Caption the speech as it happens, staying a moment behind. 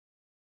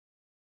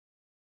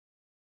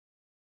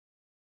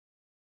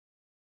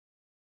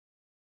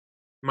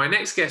My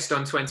next guest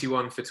on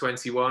 21 for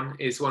 21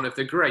 is one of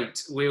the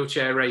great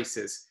wheelchair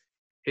racers.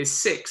 His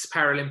 6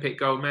 Paralympic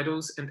gold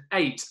medals and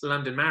 8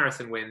 London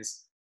Marathon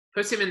wins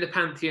put him in the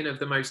pantheon of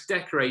the most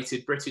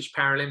decorated British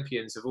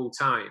Paralympians of all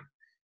time.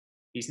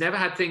 He's never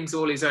had things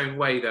all his own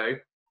way though,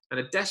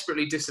 and a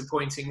desperately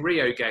disappointing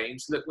Rio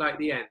Games looked like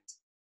the end.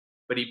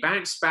 But he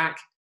bounced back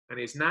and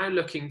is now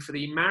looking for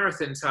the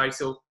marathon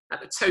title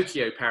at the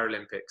Tokyo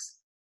Paralympics.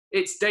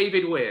 It's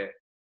David Weir.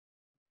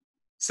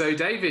 So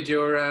David,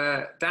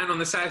 you're down on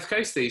the south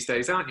coast these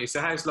days, aren't you? So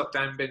how's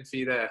lockdown been for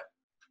you there?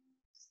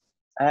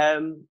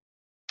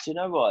 Do you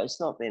know what? It's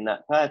not been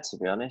that bad, to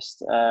be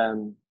honest. I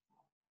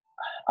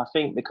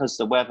think because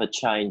the weather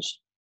changed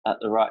at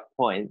the right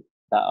point,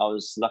 that I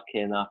was lucky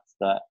enough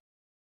that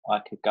I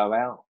could go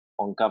out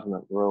on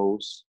government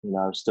rules,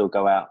 still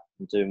go out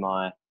and do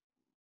my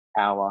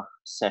hour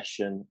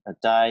session a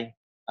day.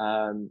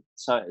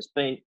 So it's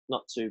been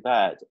not too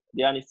bad.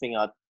 The only thing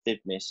I did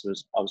miss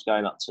was I was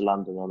going up to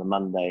London on a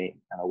Monday,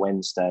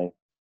 Wednesday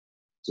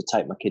to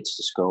take my kids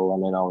to school,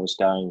 and then I was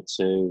going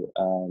to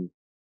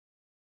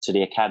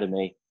the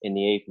academy in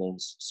the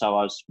evenings. So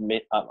I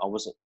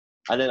wasn't,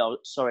 and then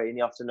in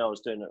the afternoon I was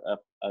doing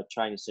a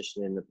training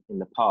session in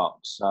the park,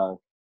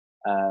 so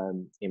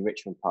in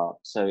Richmond Park.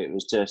 So it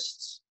was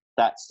just,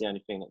 that's the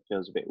only thing that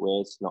feels a bit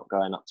weird, not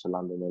going up to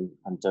London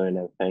and doing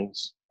other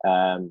things.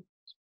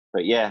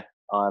 But yeah,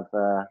 I've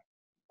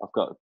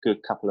got a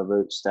good couple of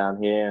routes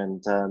down here,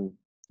 and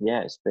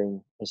yeah, it's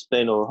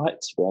been all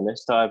right, to be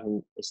honest.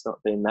 It's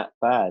not been that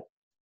bad.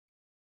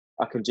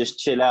 I can just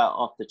chill out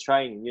after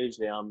training.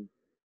 Usually I'm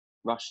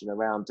rushing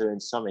around doing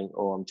something,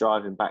 or I'm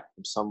driving back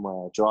from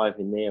somewhere,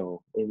 driving near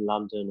or in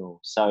London, or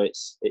so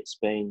it's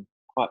been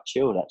quite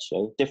chilled,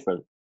 actually,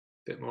 different.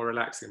 Bit more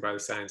relaxing by the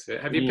sounds of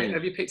it. Have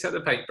you picked up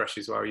the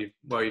paintbrushes while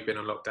you've been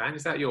on lockdown?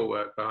 Is that your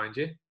work behind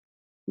you?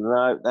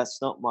 No,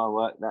 that's not my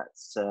work.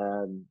 That's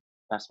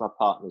my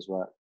partner's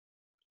work.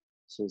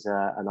 She's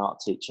an art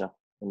teacher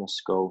in a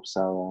school,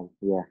 so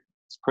yeah,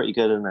 it's pretty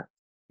good, isn't it?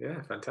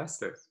 Yeah,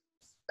 fantastic.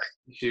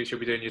 You should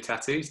be doing your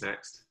tattoos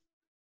next.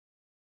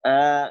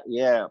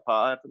 Yeah, but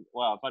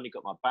I've only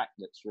got my back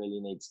that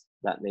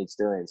needs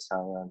doing,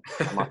 so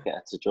I might get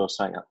her to draw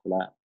something up for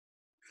that.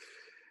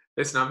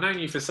 Listen, I've known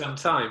you for some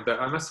time, but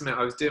I must admit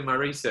I was doing my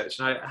research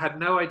and I had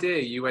no idea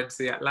you went to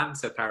the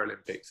Atlanta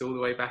Paralympics all the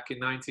way back in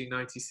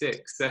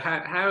 1996. So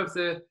how have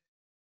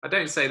I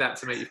don't say that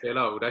to make you feel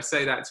old, I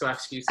say that to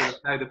ask you sort of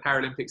how the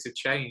Paralympics have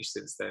changed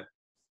since then.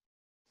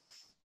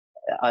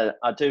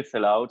 I do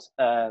feel old.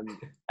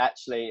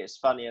 Actually, it's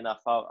funny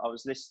enough, I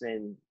was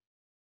listening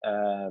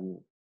to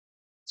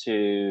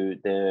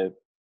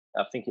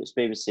I think it was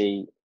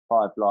BBC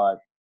 5 Live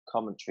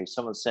commentary.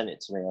 Someone sent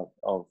it to me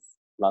of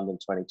London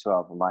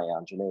 2012 and my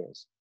 800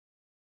 metres.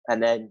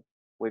 And then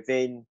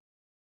within,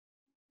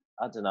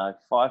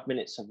 5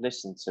 minutes of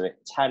listening to it,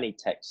 Tanny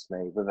texted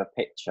me with a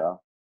picture,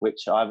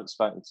 which I haven't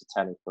spoken to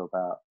Tanny for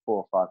about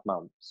 4 or 5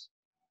 months,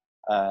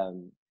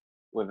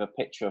 with a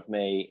picture of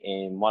me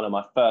in one of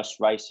my first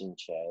racing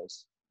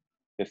chairs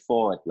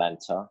before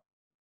Atlanta.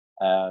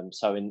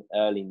 So in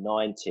early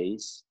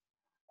 90s.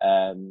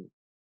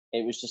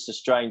 It was just a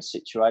strange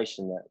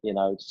situation that,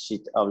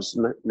 I was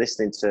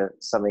listening to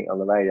something on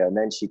the radio, and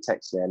then she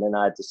texted me, and then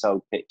I had this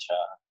old picture.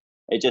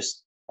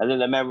 And then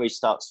the memory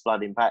starts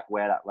flooding back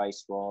where that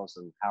race was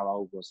and how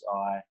old was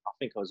I. I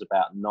think I was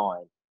about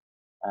 9.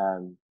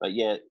 But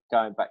yeah,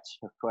 going back to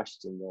your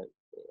question, that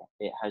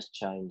it has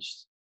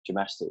changed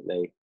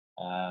dramatically.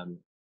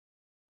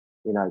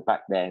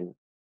 Back then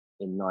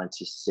in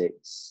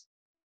 96,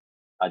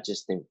 I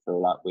just didn't feel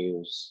like we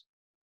was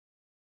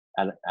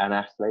an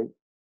athlete.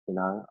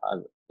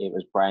 It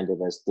was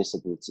branded as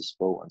disability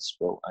sport,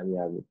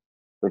 and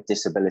with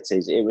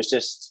disabilities, it was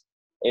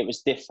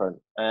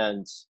different.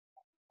 And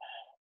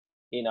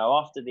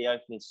after the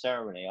opening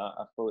ceremony,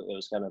 I thought it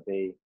was going to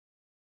be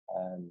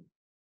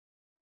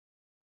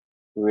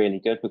really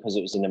good, because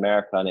it was in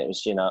America, and it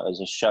was it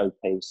was a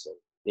showpiece.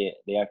 And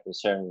the opening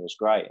ceremony was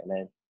great, and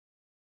then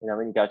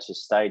when you go to the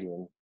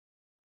stadium,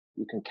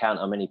 you can count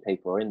how many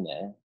people are in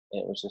there.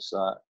 It was just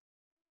like,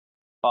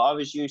 but I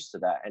was used to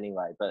that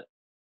anyway. But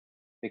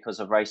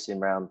because of racing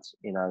around,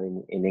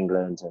 in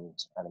England and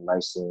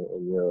racing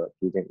in Europe,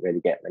 you didn't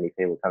really get many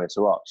people coming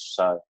to watch.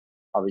 So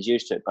I was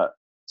used to it. But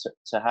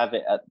to have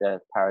it at the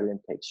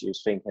Paralympics, you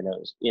was thinking it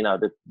was,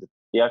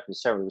 the opening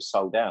ceremony was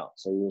sold out.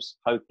 So you was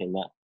hoping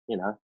that,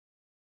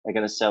 they're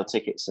going to sell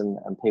tickets and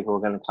people are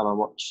going to come and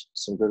watch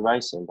some good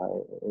racing, but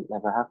it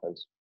never happened.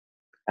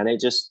 And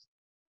it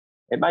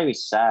made me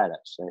sad,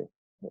 actually.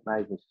 It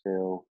made me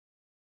feel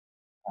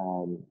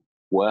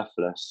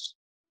worthless.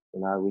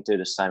 We do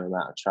the same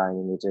amount of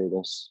training, we do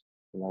this,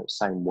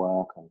 same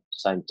work and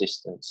same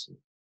distance.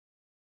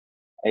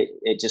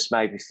 It just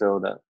made me feel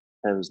that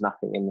there was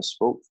nothing in the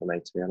sport for me,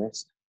 to be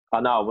honest. I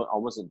know I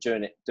wasn't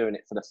doing it for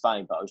the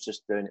fame, but I was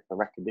just doing it for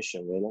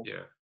recognition, really.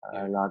 Yeah.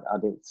 And I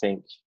didn't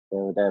think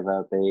there would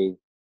ever be,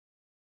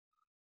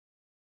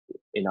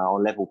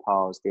 on level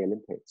par as the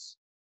Olympics.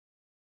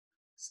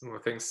 Some more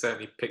things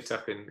certainly picked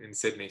up in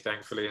Sydney,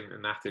 thankfully,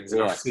 and Athens, and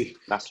Yeah, obviously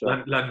that's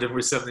right. London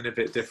was something a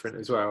bit different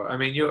as well. I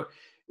mean, your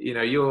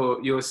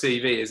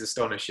CV is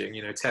astonishing.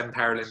 10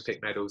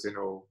 Paralympic medals in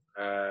all.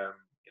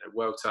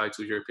 World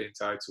titles, European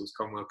titles,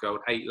 Commonwealth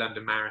gold, 8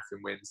 London Marathon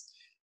wins.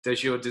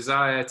 Does your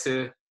desire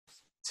to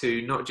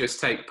not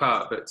just take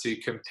part but to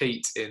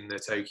compete in the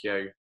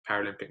Tokyo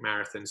Paralympic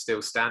Marathon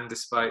still stand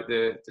despite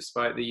the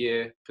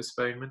year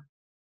postponement?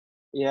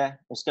 Yeah,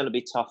 it's going to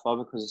be tougher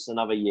because it's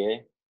another year.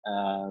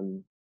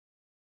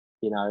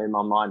 In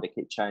my mind, it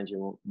keeps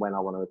changing when I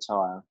want to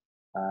retire.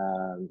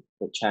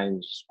 It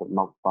changes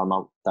month by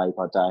month, day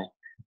by day.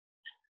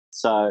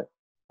 So,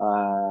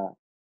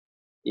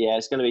 yeah,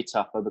 it's going to be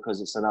tougher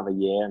because it's another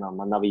year and I'm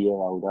another year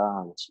older,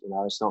 and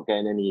it's not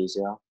getting any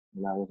easier.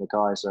 The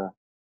guys are,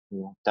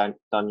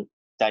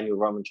 Daniel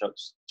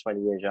Romanchuk's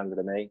 20 years younger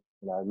than me.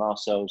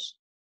 Marcel's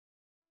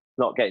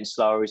not getting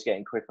slower; he's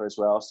getting quicker as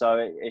well. So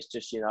it's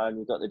just, and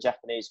you've got the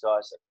Japanese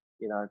guys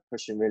that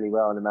pushing really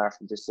well in the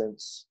marathon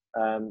distance,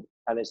 and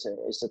it's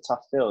a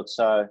tough field.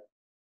 So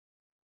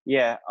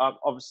yeah,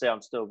 I'm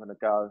still going to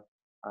go,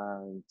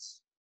 and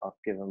I've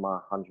given my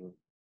 100%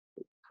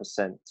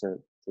 to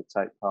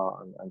take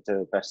part and do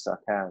the best I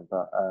can.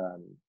 But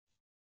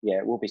yeah,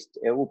 it will be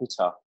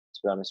tough,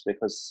 to be honest,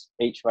 because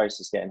each race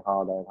is getting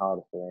harder and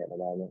harder for me at the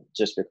moment,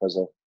 just because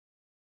of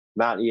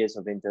the amount of years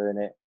I've been doing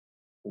it.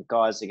 The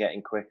guys are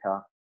getting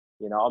quicker.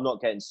 I'm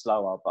not getting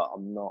slower, but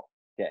I'm not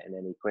getting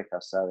any quicker.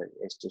 So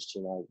it's just,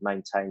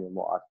 maintaining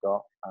what I've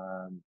got,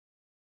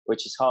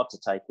 which is hard to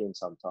take in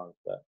sometimes.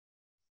 But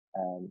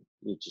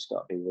you've just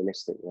got to be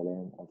realistic,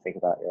 really, and think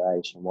about your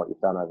age and what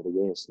you've done over the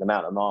years, the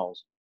amount of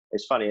miles.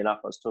 It's funny enough,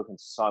 I was talking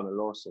to Simon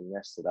Lawson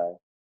yesterday.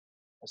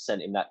 I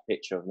sent him that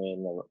picture of me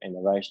in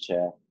the race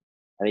chair,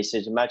 and he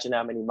says, "Imagine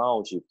how many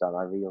miles you've done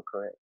over your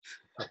career."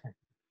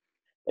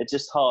 It's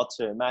just hard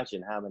to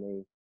imagine how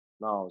many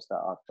miles that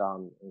I've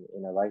done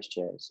in a race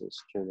chair. It's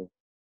truly.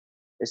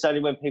 It's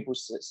only when people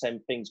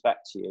send things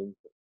back to you,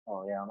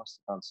 oh yeah, I must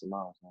have done some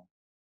miles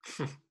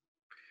now.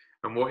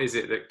 And what is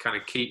it that kind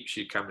of keeps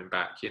you coming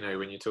back?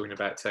 When you're talking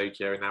about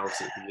Tokyo, and now it's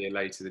a year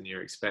later than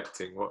you're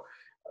expecting. What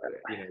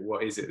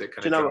is it that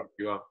kind of drives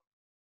you on?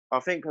 I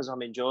think because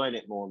I'm enjoying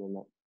it more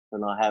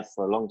than I have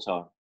for a long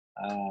time.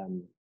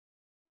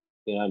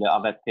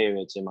 I've had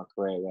periods in my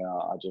career where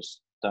I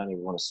just don't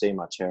even want to see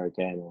my chair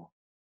again,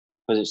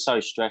 because it's so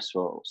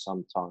stressful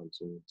sometimes,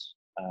 and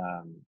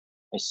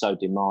it's so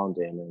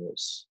demanding, and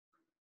it's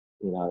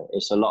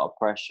a lot of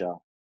pressure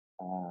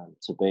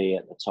to be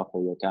at the top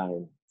of your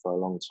game for a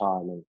long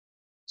time, and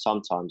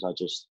sometimes I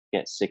just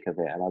get sick of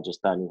it, and I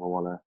just don't even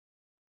want to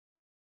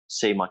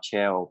see my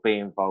chair or be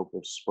involved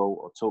with sport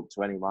or talk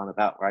to anyone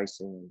about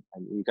racing,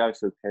 and you go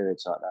through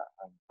periods like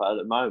that. But at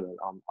the moment,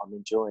 I'm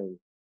enjoying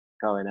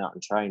going out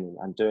and training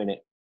and doing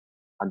it.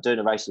 I'm doing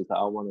the races that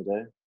I want to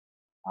do.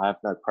 I have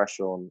no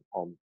pressure on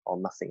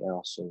nothing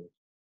else, and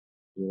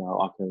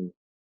I can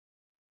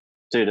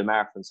do the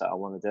marathons that I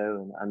want to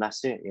do, and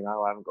that's it.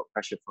 I haven't got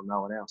pressure from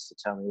no one else to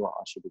tell me what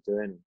I should be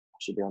doing. I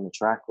should be on the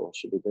track, or I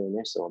should be doing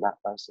this or that,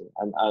 basically.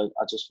 And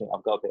I just think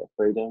I've got a bit of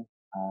freedom,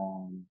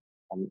 and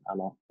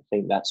I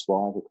think that's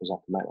why, because I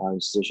can make my own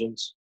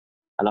decisions,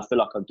 and I feel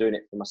like I'm doing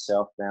it for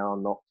myself now,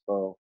 not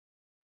for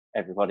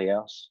everybody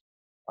else.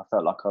 I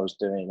felt like I was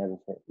doing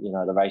everything,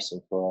 the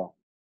racing for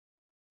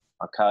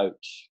my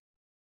coach,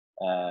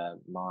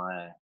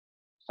 my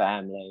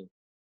family,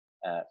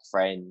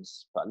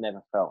 friends, but I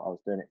never felt I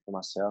was doing it for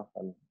myself,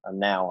 and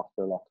now I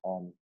feel like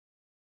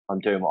I'm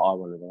doing what I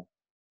want to do.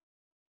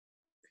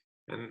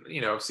 And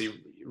obviously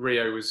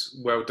Rio was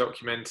well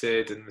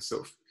documented, and the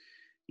sort of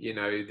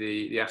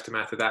the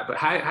aftermath of that. But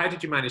how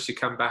did you manage to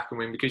come back and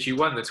win? Because you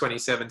won the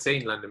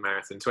 2017 London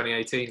Marathon,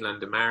 2018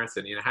 London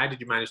Marathon. How did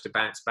you manage to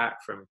bounce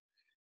back from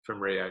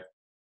Rio?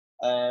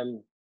 I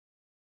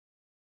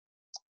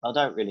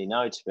don't really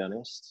know, to be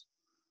honest.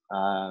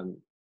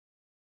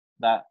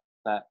 That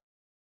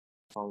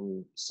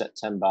from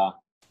September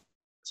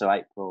to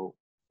April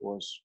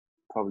was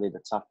probably the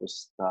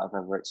toughest that I've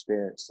ever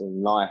experienced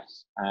in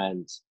life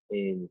and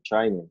in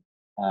training.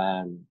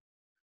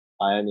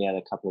 I only had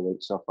a couple of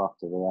weeks off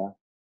after Rio.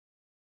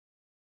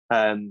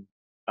 I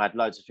had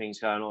loads of things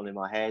going on in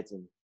my head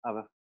and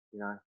other,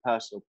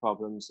 personal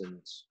problems,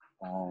 and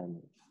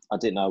I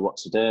didn't know what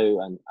to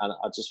do. And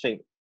I just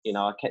think,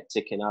 I kept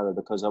ticking over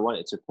because I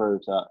wanted to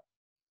prove that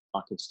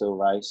I could still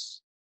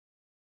race.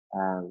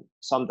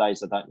 Some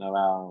days I don't know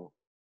how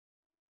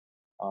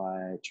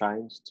I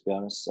trained, to be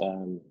honest.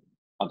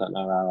 I don't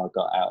know how I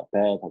got out of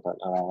bed. I don't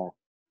know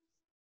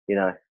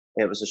how,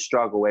 it was a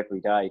struggle every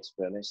day, to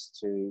be honest,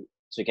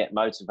 to get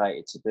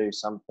motivated to do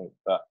something.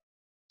 But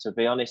to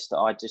be honest,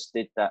 I just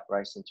did that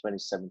race in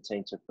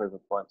 2017 to prove a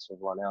point to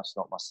everyone else,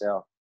 not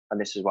myself.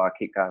 And this is why I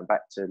keep going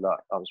back to, like,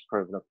 I was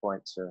proving a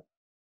point to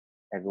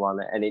everyone,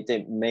 and it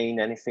didn't mean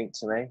anything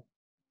to me.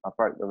 I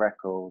broke the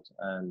record,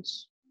 and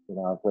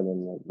I've won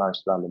in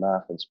most London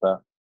marathons.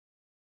 But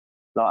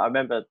I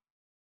remember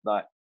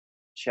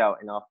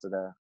shouting after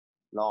the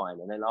line,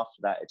 and then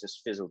after that it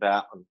just fizzled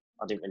out, and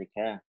I didn't really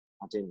care.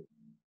 I didn't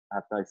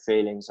had no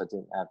feelings. I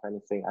didn't have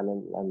anything,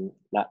 and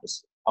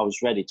I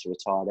was ready to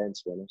retire then.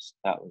 To be honest,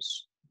 that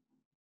was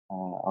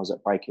I was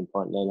at breaking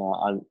point then,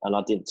 and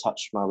I didn't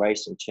touch my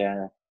racing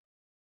chair.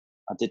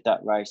 I did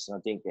that race, and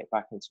I didn't get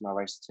back into my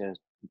race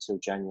until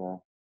January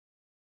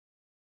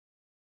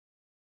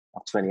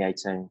of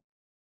 2018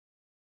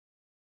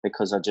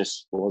 because I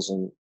just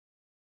wasn't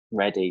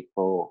ready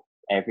for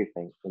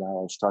everything. I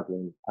was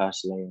struggling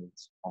personally, and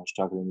I was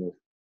struggling with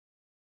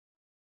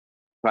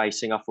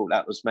racing. I thought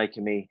that was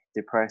making me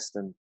depressed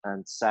and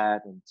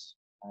sad,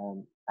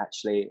 and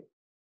actually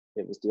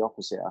it was the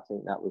opposite. I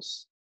think that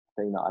was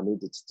the thing that I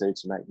needed to do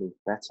to make me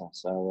better.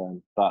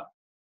 So but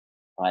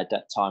I had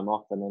that time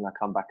off, and then I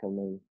come back and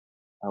then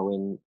I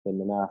win the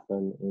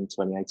marathon in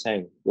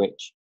 2018,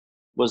 which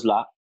was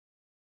luck,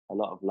 a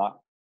lot of luck.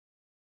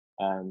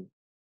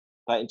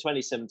 But in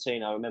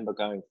 2017 I remember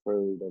going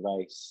through the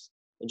race,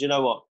 and you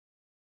know what,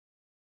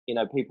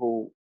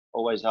 people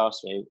always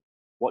ask me,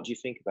 what do you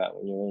think about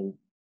when you're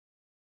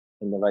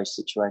in the race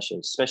situation,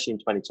 especially in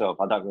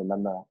 2012. I don't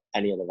remember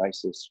any of the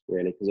races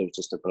really because it was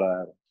just a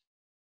blur.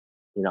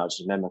 I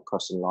just remember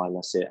crossing the line,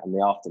 that's it, and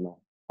the aftermath.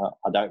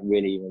 I don't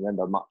really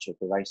remember much of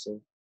the racing.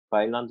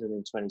 But in London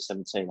in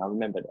 2017, I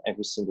remembered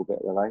every single bit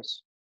of the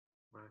race.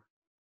 Right.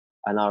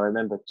 And I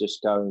remember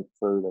just going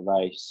through the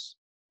race,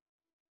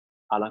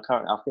 and I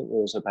think it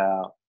was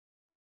about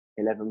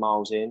 11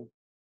 miles in,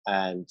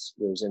 and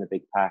we was in a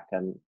big pack,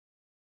 and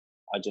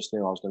I just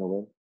knew I was going to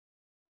win.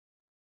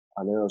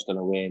 I knew I was going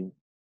to win.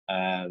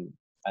 And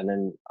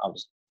then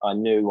I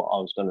knew what I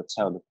was going to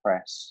tell the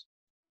press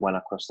when I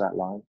crossed that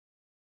line.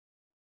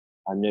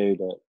 I knew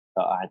that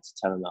I had to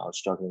tell them that I was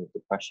struggling with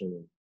depression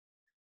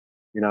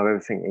and,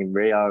 everything in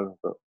Rio,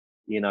 but,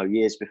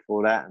 years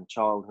before that and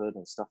childhood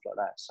and stuff like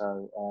that.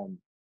 So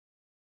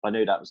I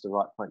knew that was the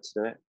right point to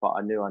do it, but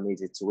I knew I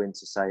needed to win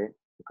to say it,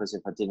 because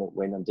if I didn't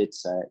win and did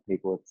say it,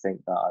 people would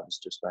think that I was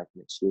just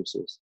making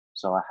excuses.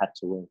 So I had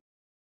to win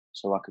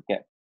so I could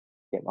get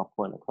my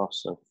point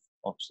across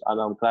and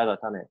I'm glad I've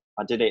done it.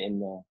 I did it in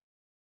the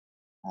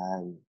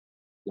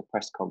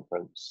press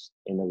conference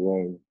in the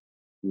room,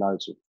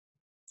 loads of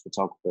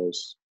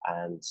photographers,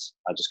 and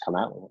I just come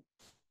out with it.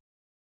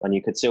 And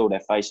you could see all their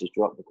faces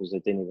drop because they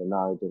didn't even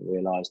know, didn't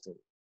realise it.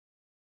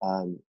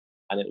 And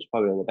it was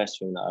probably the best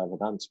thing that I ever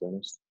done, to be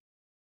honest,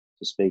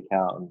 to speak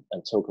out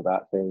and talk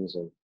about things.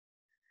 And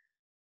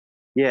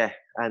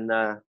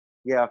I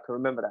can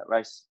remember that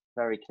race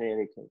very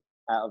clearly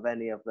out of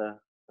any of the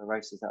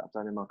races that I've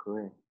done in my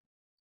career.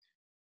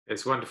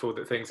 It's wonderful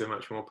that things are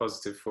much more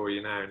positive for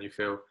you now, and you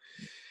feel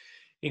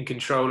in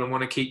control and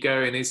want to keep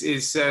going.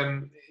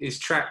 Is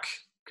track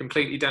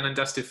completely done and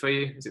dusted for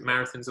you? Is it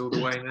marathons all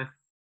the way now?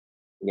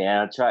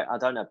 Yeah, track. I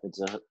don't have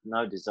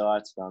no desire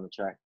to go on the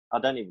track. I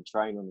don't even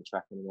train on the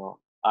track anymore.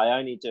 I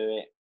only do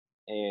it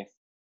if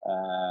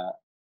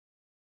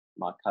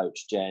my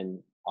coach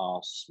Jen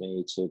asks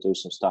me to do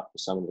some stuff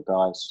with some of the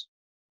guys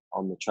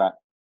on the track.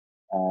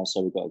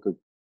 So we've got good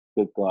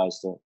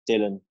guys. That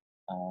Dylan,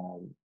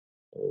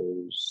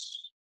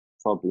 who's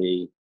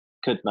probably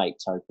could make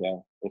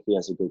Tokyo if he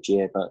has a good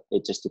year, but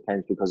it just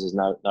depends because there's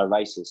no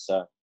races.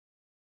 So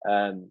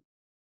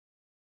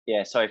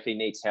so if he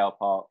needs help,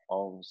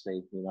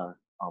 obviously,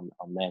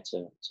 I'm there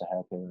to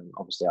help him, and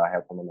obviously I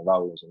help him on the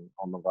rollers and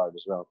on the road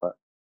as well. But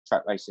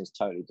track racing is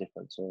totally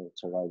different to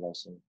road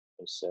racing.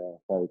 It's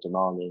very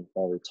demanding,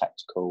 very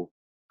tactical,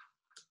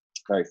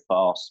 very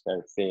fast,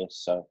 very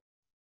fierce. So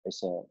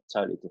it's a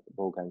totally different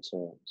ballgame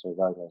to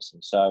road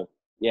racing. So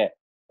yeah,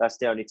 that's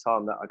the only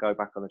time that I go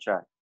back on the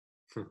track.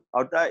 Do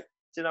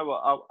you know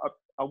what?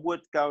 I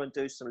would go and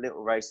do some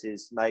little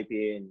races,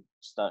 maybe in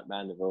Stoke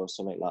Mandeville or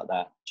something like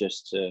that,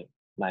 just to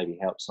maybe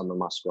help some of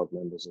my squad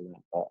members in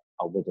that, but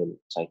I wouldn't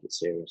take it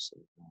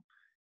seriously.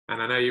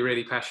 And I know you're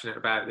really passionate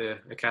about the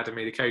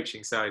academy, the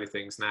coaching side of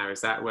things now.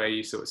 Is that where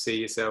you sort of see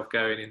yourself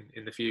going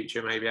in the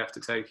future, maybe after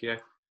Tokyo?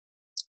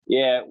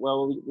 Yeah,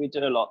 well, we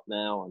do a lot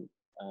now,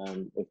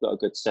 and we've got a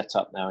good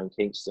setup now in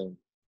Kingston.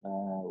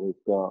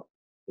 We've got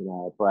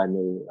a brand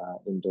new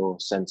indoor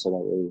centre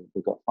that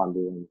we got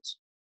funded and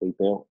we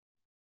built,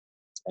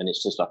 and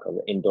it's just like an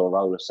indoor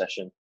roller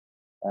session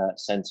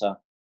centre.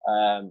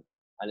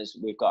 And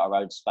we've got our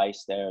own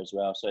space there as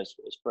well, so it's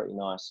pretty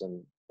nice,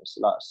 and it's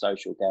like a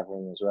social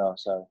gathering as well.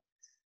 So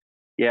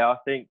yeah, I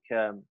think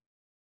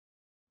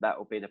that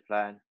will be the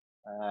plan.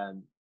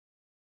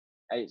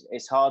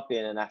 It's hard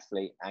being an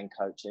athlete and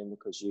coaching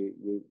because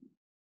you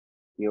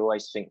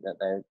always think that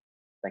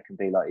they can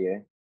be like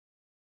you,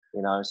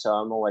 So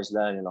I'm always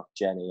learning off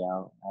Jenny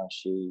how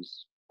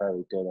she's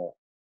very good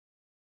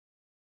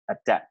at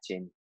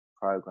adapting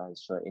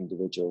programs for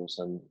individuals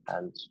and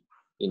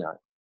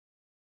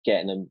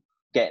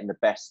getting the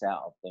best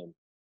out of them,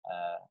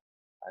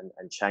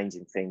 and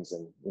changing things,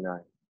 and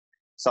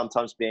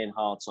sometimes being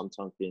hard,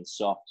 sometimes being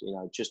soft,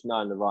 just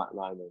knowing the right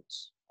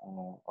moments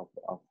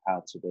of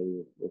how to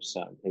be with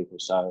certain people.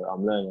 So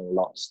I'm learning a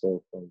lot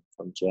still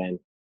from Jen.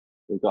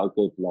 We've got a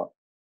good lot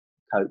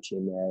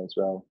coaching there as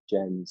well.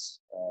 Jen's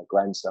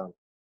grandson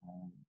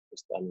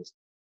has done a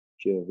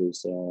few of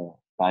his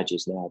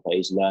badges now, but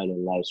he's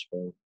learning loads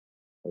from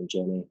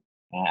Jenny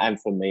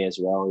and from me as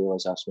well. He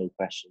always asks me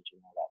questions, you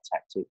know, about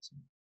tactics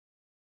and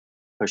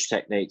push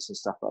techniques and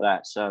stuff like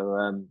that.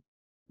 So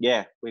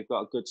yeah, we've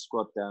got a good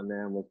squad down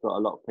there, and we've got a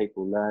lot of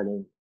people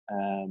learning.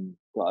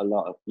 Got a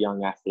lot of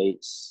young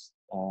athletes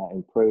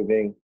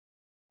improving,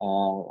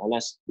 and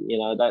that's, you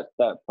know,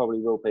 that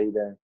probably will be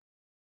the,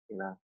 you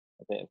know,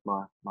 a bit of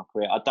my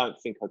career. I don't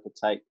think I could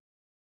take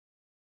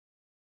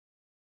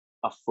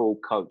a full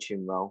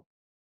coaching role.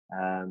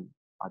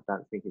 I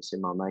don't think it's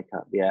in my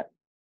makeup yet,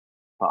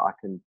 but I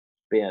can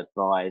be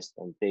advised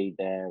and be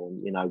there,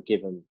 and, you know,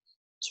 give them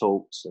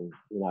talks, and,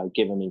 you know,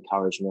 give them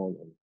encouragement,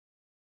 and,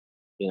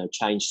 you know,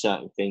 change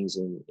certain things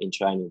in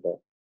training. But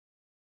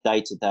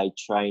day-to-day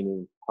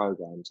training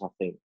programs, I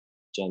think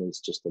Jenny's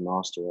just a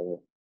master of it.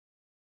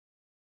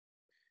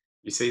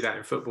 You see that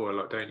in football a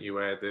lot, don't you?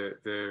 Where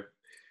the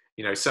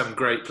you know, some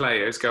great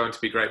players go on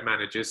to be great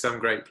managers. Some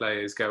great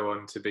players go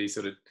on to be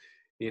sort of,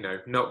 you know,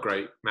 not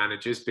great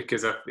managers,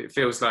 because it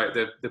feels like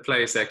the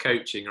players they're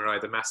coaching are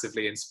either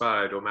massively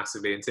inspired or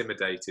massively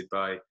intimidated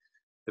by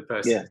the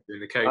person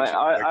doing the coaching.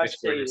 I guess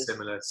you're in a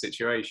similar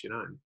situation,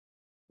 aren't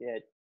you? Yeah,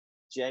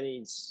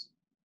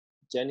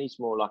 Jenny's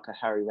more like a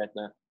Harry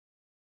Redknapp.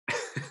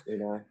 You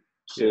know,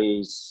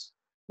 she's,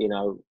 you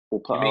know, will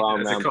put her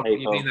arm around people.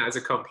 You mean that as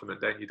a compliment,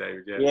 don't you,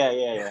 David?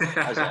 Yeah.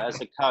 As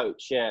a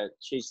coach, yeah,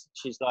 she's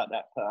like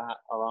that. Put her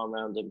arm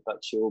around them,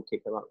 but she will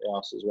kick them up the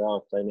arse as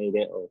well if they need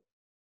it. Or,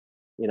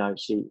 you know,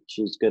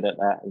 she's good at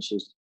that, and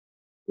she's,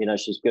 you know,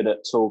 she's good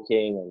at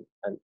talking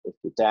and if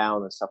you're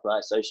down and stuff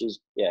like that. So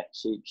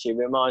she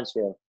reminds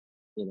me of,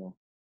 you know,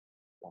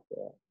 like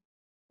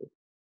a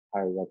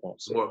Harry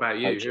Redknapp. What about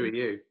you? Coaching. Who are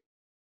you?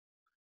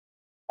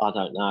 I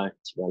don't know,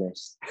 to be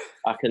honest.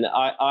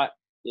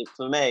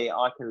 For me,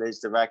 I can lose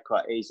the rag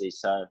quite easy.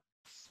 So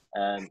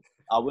I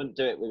wouldn't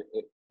do it with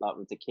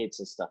the kids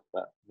and stuff.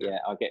 But yeah,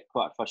 I get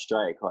quite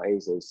frustrated quite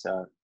easily.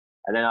 So,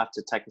 and then I have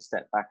to take a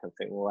step back and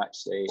think, well,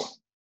 actually,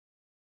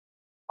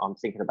 I'm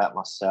thinking about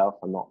myself.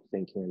 I'm not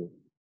thinking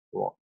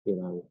what, you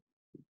know,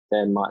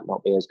 they might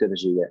not be as good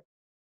as you yet.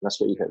 That's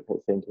what you get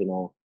thinking,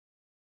 or,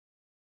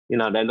 you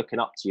know, they're looking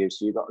up to you.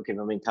 So you've got to give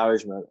them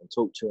encouragement and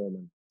talk to them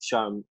and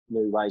show them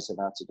new ways of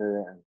how to do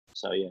it. And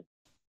so, yeah,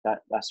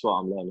 that's what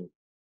I'm learning.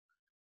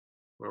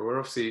 Well, we're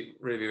obviously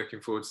really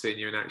looking forward to seeing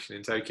you in action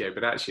in Tokyo,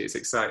 but actually it's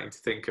exciting to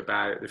think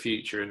about the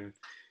future and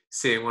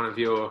seeing one of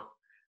your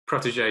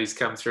proteges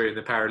come through in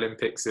the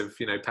Paralympics of,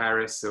 you know,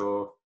 Paris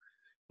or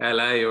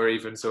LA, or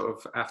even sort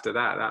of after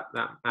that.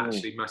 That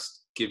actually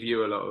must give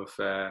you a lot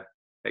of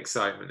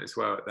excitement as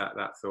well at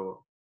that thought.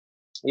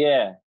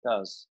 Yeah, it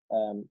does.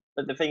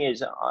 But the thing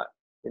is,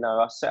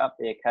 I set up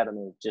the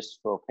academy just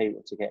for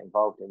people to get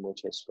involved in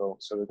wheelchair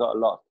sport. So we've got a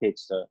lot of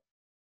kids that,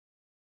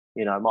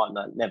 you know, might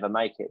not never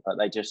make it, but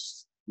they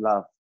just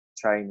love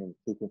training,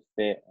 keeping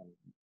fit, and,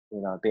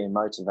 you know, being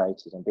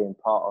motivated and being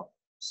part of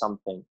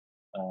something.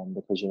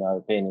 Because, you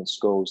know, being in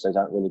schools, they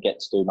don't really get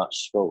to do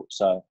much sport.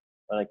 So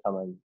when they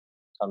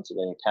come to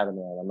the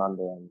academy on a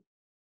Monday and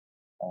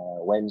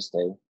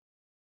Wednesday,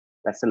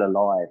 they feel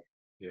alive.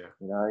 Yeah.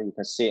 You know, you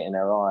can see it in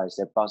their eyes.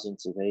 They're buzzing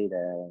to be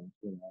there, and,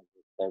 you know,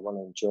 they want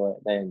to enjoy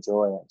it. They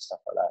enjoy it and stuff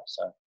like that.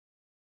 So,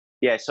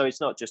 yeah, so it's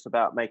not just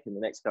about making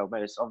the next gold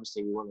medal.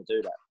 Obviously, we want to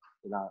do that.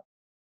 You know,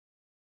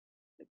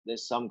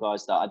 there's some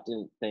guys that I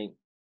didn't think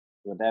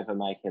would ever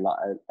make it, like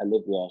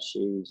Olivia.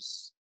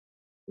 She's,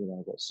 you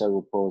know, got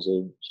cerebral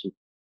palsy. She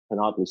can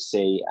hardly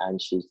see,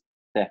 and she's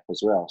deaf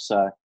as well.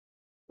 So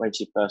when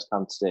she first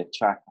came to the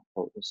track, I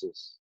thought,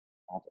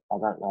 I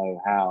don't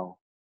know how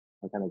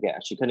we're going to get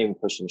her. She couldn't even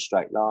push in a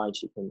straight line.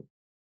 She couldn't.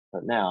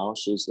 But now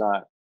she's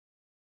like,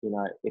 you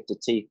know, if the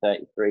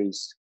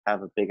T33s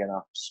have a big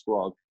enough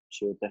squad,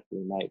 she'll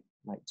definitely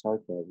make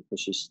Tokyo, because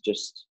she's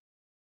just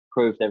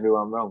proved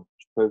everyone wrong.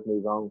 She proved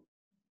me wrong.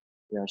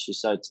 You know, she's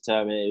so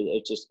determined.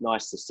 It's just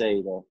nice to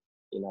see that,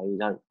 you know, you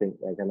don't think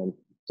they're going to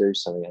do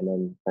something, and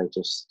then they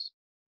just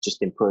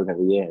improve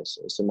every year.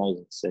 So it's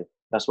amazing to see.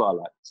 That's what I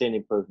like, seeing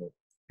improvement.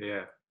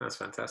 Yeah, that's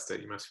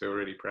fantastic. You must feel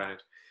really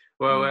proud.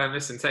 Well,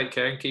 listen, take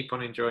care and keep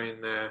on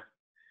enjoying the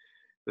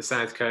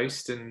South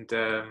Coast. And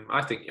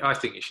I think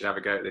you should have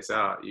a go at this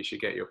art. You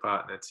should get your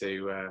partner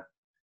to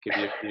give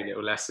you a few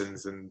little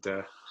lessons, and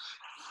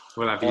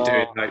we'll have you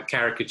doing like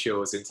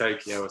caricatures in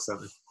Tokyo or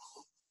something.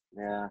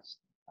 Yeah,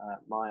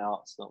 my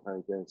art's not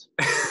very good.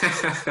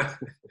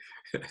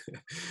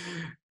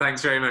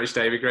 Thanks very much,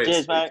 David. Great.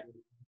 Cheers, mate.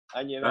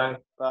 And you, mate.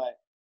 Bye.